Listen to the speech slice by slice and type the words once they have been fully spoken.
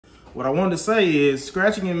what I wanted to say is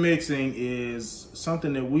scratching and mixing is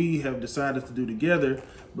something that we have decided to do together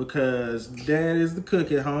because Dad is the cook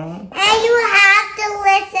at home. And you have to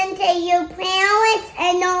listen to your parents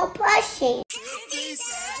and no pushing.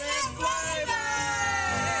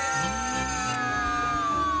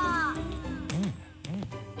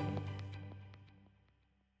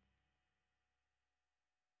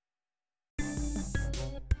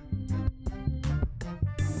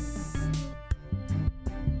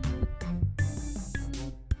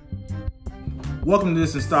 Welcome to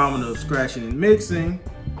this installment of Scratching and Mixing.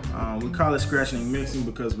 We call it Scratching and Mixing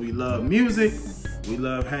because we love music, we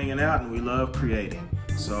love hanging out, and we love creating.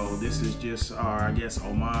 So this is just our, I guess,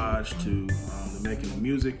 homage to the making of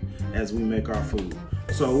music as we make our food.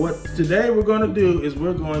 So what today we're going to do is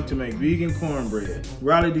we're going to make vegan cornbread.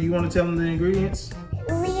 Riley, do you want to tell them the ingredients?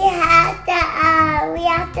 We have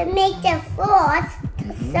to make the sauce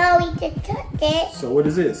so we can cook it. So what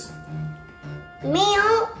is this?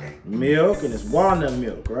 Milk. Milk, and it's walnut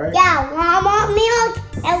milk, right? Yeah, walnut milk,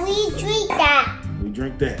 and we drink that. We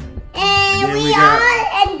drink that. And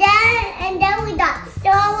then we got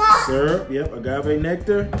syrup. Syrup, yep, agave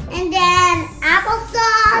nectar. And then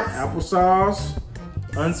applesauce. Applesauce,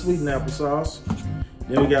 unsweetened applesauce.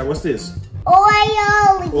 Then we got, what's this?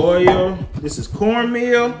 Oil. Oil. This is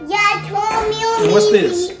cornmeal. Yeah, cornmeal. And what's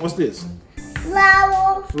this? What's this?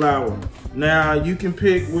 Flour. Flour. Now you can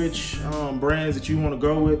pick which brands that you want to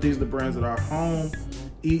go with. These are the brands that our home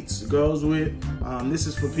eats goes with. This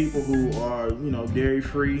is for people who are, you know, dairy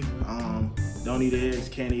free, don't eat eggs,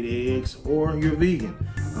 can't eat eggs, or you're vegan.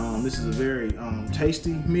 This is a very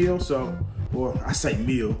tasty meal. So, or I say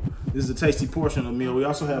meal. This is a tasty portion of the meal. We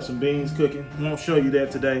also have some beans cooking. I won't show you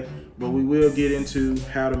that today, but we will get into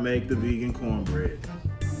how to make the vegan cornbread.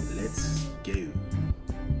 Let's go.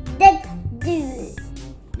 Let's do it.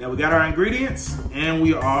 Now we got our ingredients and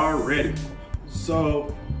we are ready.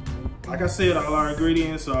 So, like I said, all our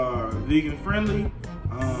ingredients are vegan friendly.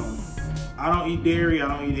 I don't eat dairy, I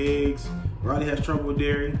don't eat eggs. Riley has trouble with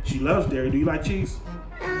dairy. She loves dairy. Do you like cheese?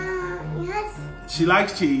 Yes. She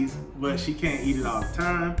likes cheese, but she can't eat it all the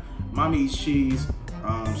time. Mommy eats cheese,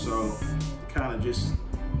 so kind of just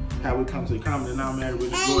how we come to the common denominator. We'll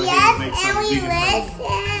just go ahead and make something vegan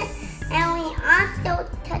friendly. And we also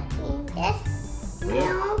touching this.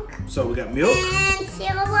 Milk. So we got milk. And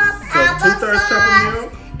syrup. So 2/3 cup of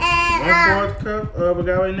milk. And 1/4 cup of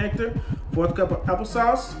agave nectar. 1/4 cup of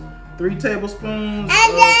applesauce. 3 tablespoons of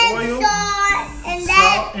oil.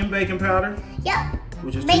 Salt and baking powder. Yep.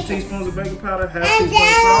 Which is 2 teaspoons of baking powder. Half and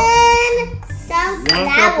teaspoon of salt. 1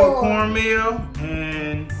 cup of cornmeal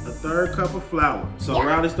and 1/3 cup of flour. So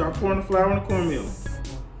Riley, start pouring the flour and the cornmeal.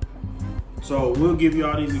 So we'll give you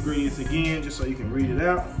all these ingredients again just so you can read it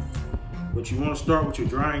out. But you want to start with your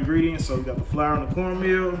dry ingredients. So we got the flour and the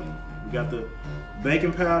cornmeal. We got the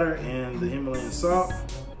baking powder and the Himalayan salt.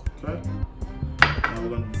 Okay. Now we're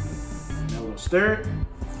gonna stir it.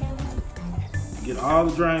 Get all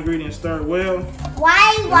the dry ingredients stirred well.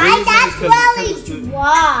 Why that's really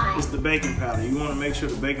dry? It's the baking powder. You want to make sure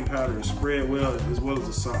the baking powder is spread well as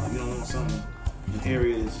the salt. You don't want something in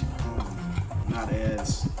areas not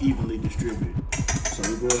as evenly distributed. So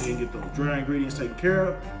we go ahead and get those dry ingredients taken care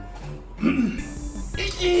of.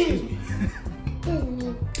 Excuse me.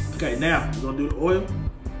 Okay, now we're gonna do the oil.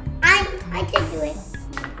 I can do it.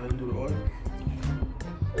 Go ahead and do the oil.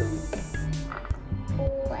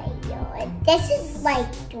 This is like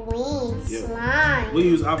green slime. We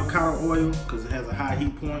use avocado oil because it has a high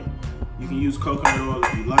heat point. You can use coconut oil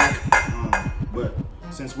if you like, but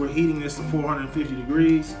since we're heating this to 450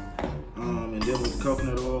 degrees, and then with the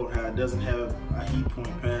coconut oil, how it doesn't have a heat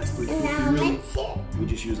point past 350 really, we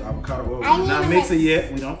just use avocado oil. We do not mix it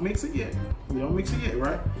yet. We don't mix it yet. We don't mix it yet,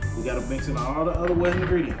 right? We gotta mix in all the other wet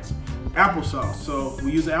ingredients. Applesauce. So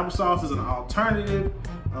we use applesauce as an alternative.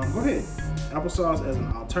 Go ahead. Applesauce as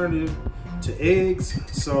an alternative to eggs.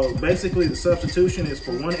 So basically the substitution is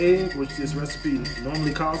for 1 egg, which this recipe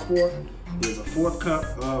normally calls for, is a 1/4 cup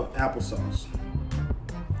of applesauce.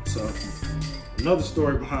 So another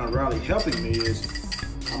story behind Riley helping me is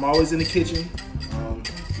I'm always in the kitchen.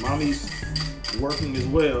 Mommy's working as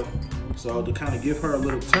well. So to kind of give her a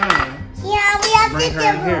little time, we have to bring her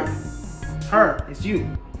in here. Her, it's you.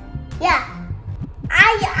 Yeah. I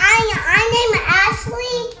name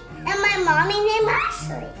Ashley and my mommy named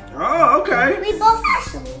Ashley. Oh, okay. We both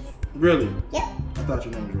Ashley. Really? Yep. I thought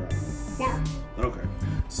your name was Riley. No. Okay.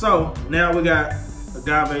 So now we got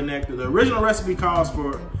agave nectar. The original recipe calls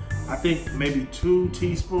for, I think, maybe 2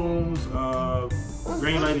 teaspoons of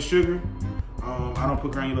granulated sugar. I don't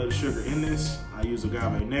put granulated sugar in this. I I use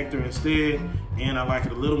agave nectar instead, and I like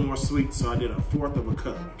it a little more sweet, so I did 1/4 of a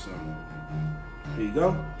cup. So here you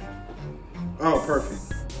go. Oh,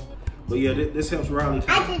 perfect. But yeah, this helps Riley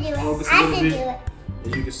kind of focus a little bit.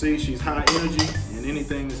 As you can see, she's high energy, and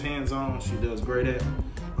anything that's hands-on, she does great at.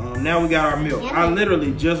 Now we got our milk. I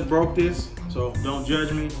literally just broke this, so don't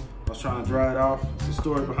judge me. I was trying to dry it off. There's a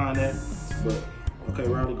story behind that. But okay,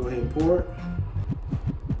 Riley, go ahead and pour it.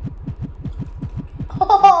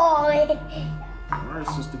 Oh. All right,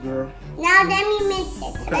 sister girl. Now let me mix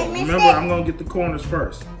it. Okay, remember, I'm gonna get the corners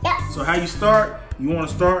first. Yep. So how you start? You want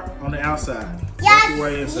to start on the outside. Yeah,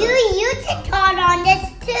 inside. you can turn on this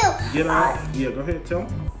too. Get out. Yeah, go ahead, tell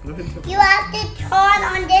them. Go ahead, tell them. You have to turn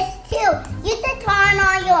on this too. You can turn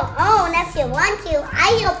on your own if you want to.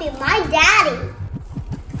 I help you, my daddy.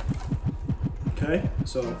 Okay,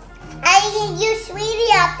 so. You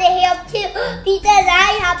sweetie have to help too because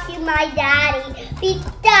I help you, my daddy.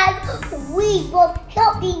 Because we both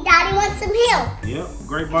help you. Daddy wants some help. Yep,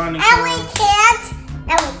 great bonding. And we can't.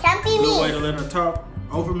 And we can't be no me. Way to let her talk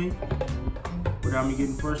over me without me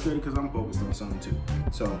getting frustrated because I'm focused on something too.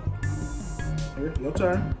 So, here, your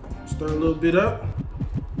turn. Stir a little bit up.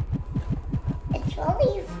 It's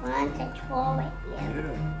really fun to twirl with you.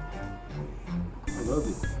 Yeah, I love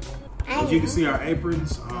it. As you can see, our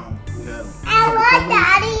aprons. We have. I love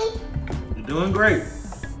Daddy. You're doing great.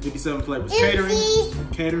 57 Flavors Catering.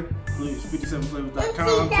 Cater. Please,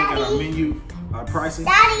 57flavors.com. Check out our menu, our pricing.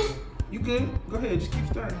 Daddy. You good? Go ahead. Just keep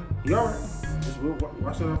stirring. You all right? Just we'll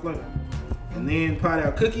wash that off later. And then Pot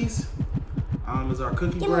Out Cookies is our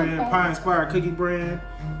cookie brand, pie-inspired cookie brand.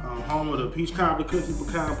 Home of the peach cobbler cookie,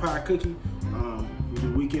 pecan pie cookie. We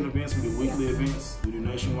do weekend events. We do weekly events. We do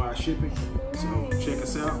nationwide shipping. So check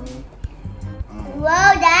us out. Whoa,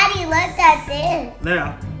 Daddy, look at this.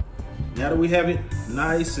 Now that we have it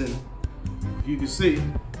nice and, if you can see,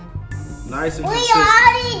 nice and consistent. We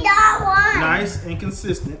already got one. Nice and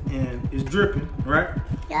consistent, and it's dripping, right?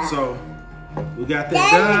 Yeah. So we got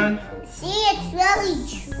that done. See, it's really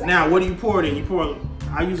dripping. Now, what do you pour it in? You pour,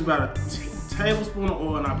 I use about a tablespoon of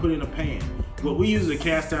oil and I put it in a pan. What we use is a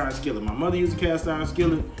cast iron skillet. My mother used a cast iron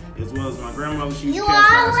skillet, as well as my grandmother. She used a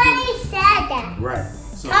cast iron skillet. You already said that. Right.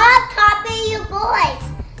 So, Top of your voice.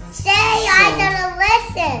 Say I gotta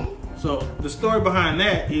listen. So the story behind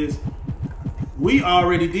that is we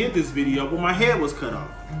already did this video, but my head was cut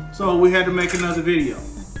off. So we had to make another video.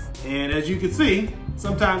 And as you can see,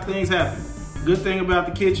 sometimes things happen. Good thing about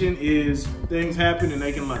the kitchen is things happen and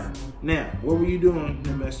they can learn. Now, what were you doing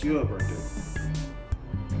that messed you up right there?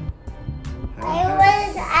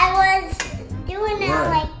 I was doing it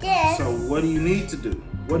like this. So what do you need to do?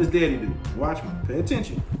 What does Daddy do? Watch me. Pay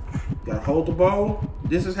attention. You gotta hold the bowl.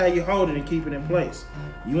 This is how you hold it and keep it in place.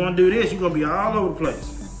 You wanna do this, you're gonna be all over the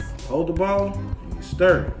place. Hold the bowl and you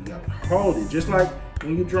stir it. You gotta hold it just like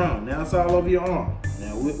when you drum. Now it's all over your arm.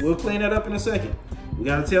 Now we'll clean that up in a second. We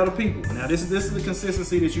gotta tell the people. Now this is the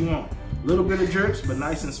consistency that you want. A little bit of drips, but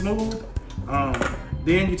nice and smooth.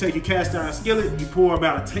 Then you take your cast iron skillet, you pour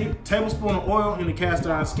about a tablespoon of oil in the cast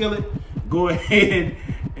iron skillet. Go ahead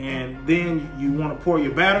and then you want to pour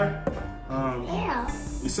your batter.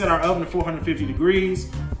 We set our oven to 450 degrees.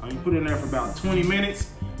 You put it in there for about 20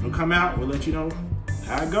 minutes. It'll come out, we'll let you know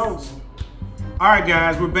how it goes. All right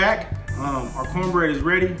guys, we're back. Our cornbread is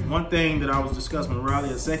ready. One thing that I was discussing with Riley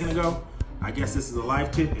a second ago, I guess this is a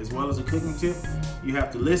life tip as well as a cooking tip. You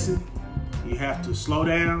have to listen, you have to slow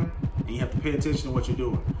down, and you have to pay attention to what you're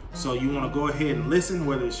doing. So you want to go ahead and listen,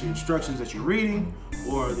 whether it's your instructions that you're reading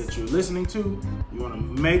or that you're listening to. You want to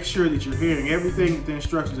make sure that you're hearing everything that the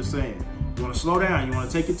instructions are saying. You want to slow down, you want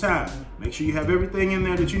to take your time. Make sure you have everything in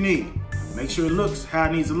there that you need. Make sure it looks how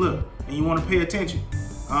it needs to look, and you want to pay attention.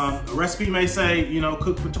 A recipe may say, you know,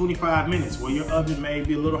 cook for 25 minutes, where your oven may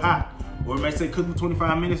be a little hot. Or it may say cook for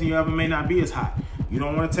 25 minutes and your oven may not be as hot. You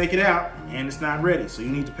don't want to take it out and it's not ready. So you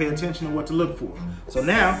need to pay attention to what to look for. So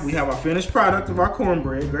now we have our finished product of our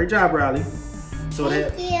cornbread. Great job, Riley. So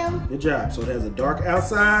Thank you. Good job. So it has a dark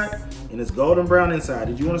outside and it's golden brown inside.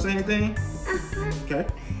 Did you want to say anything? Okay.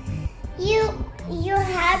 You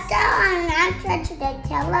have to not touch the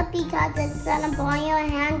tiller because it's gonna burn your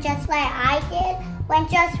hand just like I did when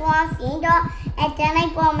just one finger, and then I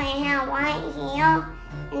put my hand right here.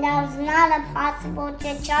 And that was not impossible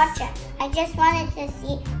to charge it. I just wanted to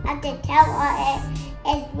see if the tiller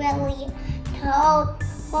is really told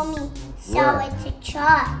for me so it's a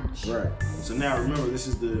charge. Right. So now remember, this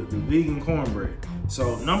is the vegan cornbread.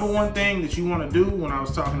 So number one thing that you want to do when I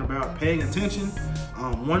was talking about paying attention,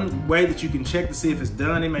 one way that you can check to see if it's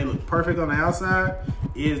done, it may look perfect on the outside,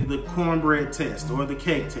 is the cornbread test or the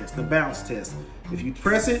cake test, the bounce test. If you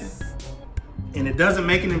press it, and it doesn't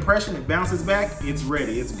make an impression, it bounces back, it's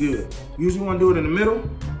ready, it's good. Usually you want to do it in the middle,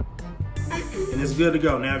 and it's good to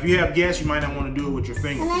go. Now, if you have gas, you might not want to do it with your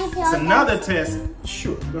finger. It's another test.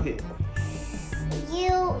 Sure, go ahead.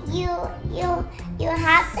 You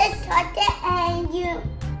have to touch it, and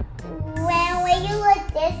when you look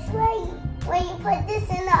this way, when you put this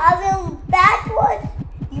in the oven backwards,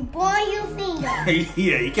 you burn your finger.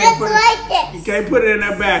 Yeah, you can't just put like it, this. You can't put it in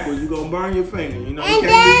there backwards. You're gonna burn your finger. You know. And you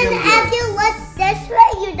then if you look this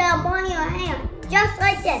way, you're gonna burn your hand, just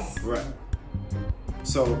like this. Right.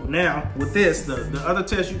 So now with this, the other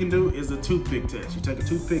test you can do is the toothpick test. You take a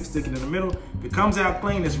toothpick, stick it in the middle. If it comes out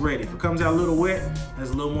clean, it's ready. If it comes out a little wet, there's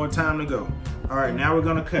a little more time to go. All right, now we're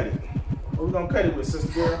gonna cut it. What we gonna cut it with,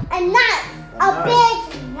 sister girl? A knife. A big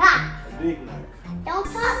knife. A big knife. Don't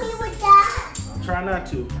cut me with that. I'll try not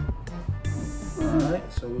to. All right,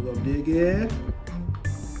 so we're gonna dig in.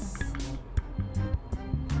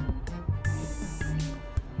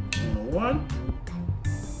 And one.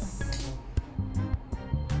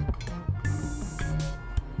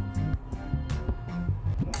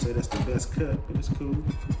 I'll say that's the best cut, but it's cool. Get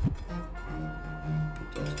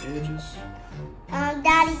those edges.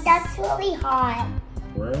 Daddy, that's really hot.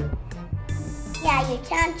 Right? Yeah, you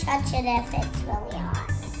can't touch it if it's really hot.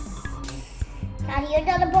 Daddy, you're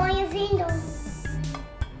gonna burn your finger.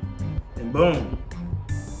 And boom.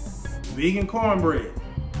 Vegan cornbread.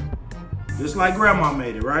 Just like grandma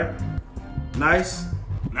made it, right? Nice,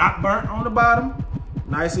 not burnt on the bottom.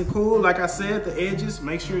 Nice and cool. Like I said, the edges,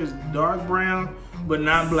 make sure it's dark brown, but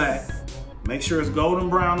not black. Make sure it's golden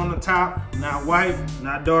brown on the top, not white,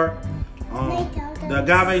 not dark. The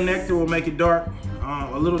agave nectar will make it dark,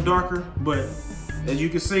 a little darker, but as you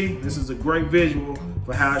can see, this is a great visual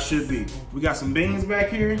for how it should be. We got some beans back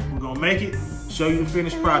here. We're gonna make it, show you the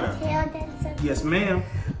finished product. Yes, ma'am.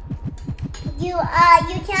 You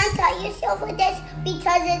can't cut yourself with this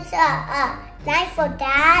because it's a knife for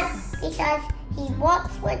Dad, because he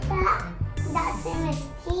works with that. That's in his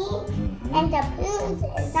team, and the spoons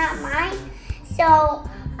is not mine. So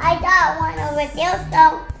I got one over there.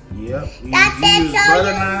 So yep. You that's use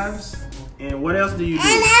butter knives. And what else do you do?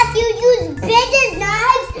 And if you use bigger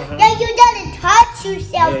knives, then you gotta touch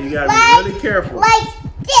yourself. Yeah, you gotta be really careful. Like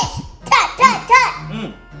this, tut.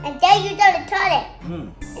 And then you gotta cut it.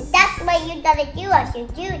 And that's what you gotta do as you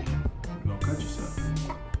do it. You're gonna cut yourself.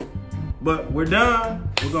 But we're done.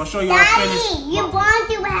 We're gonna show you our finished. Daddy, you want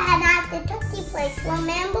to have at the turkey place,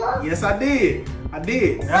 remember? Yes, I did. I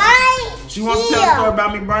did. Right. She wants to tell a story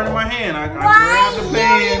about me burning my hand. I grabbed the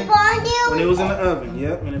pan when it was in the oven.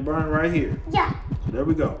 Yep, and it burned right here. Yeah. There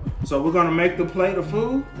we go. So we're gonna make the plate of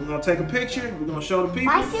food. We're gonna take a picture. We're gonna show the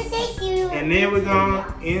people. Why should they do? And then we're gonna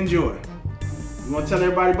enjoy. You wanna tell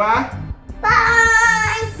everybody bye?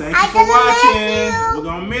 Bye. Thank you for watching. We're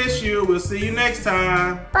gonna miss you. We'll see you next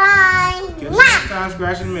time. Bye. Catch you next time,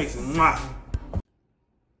 scratching and mixing. Mwah.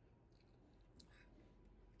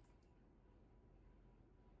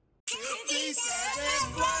 These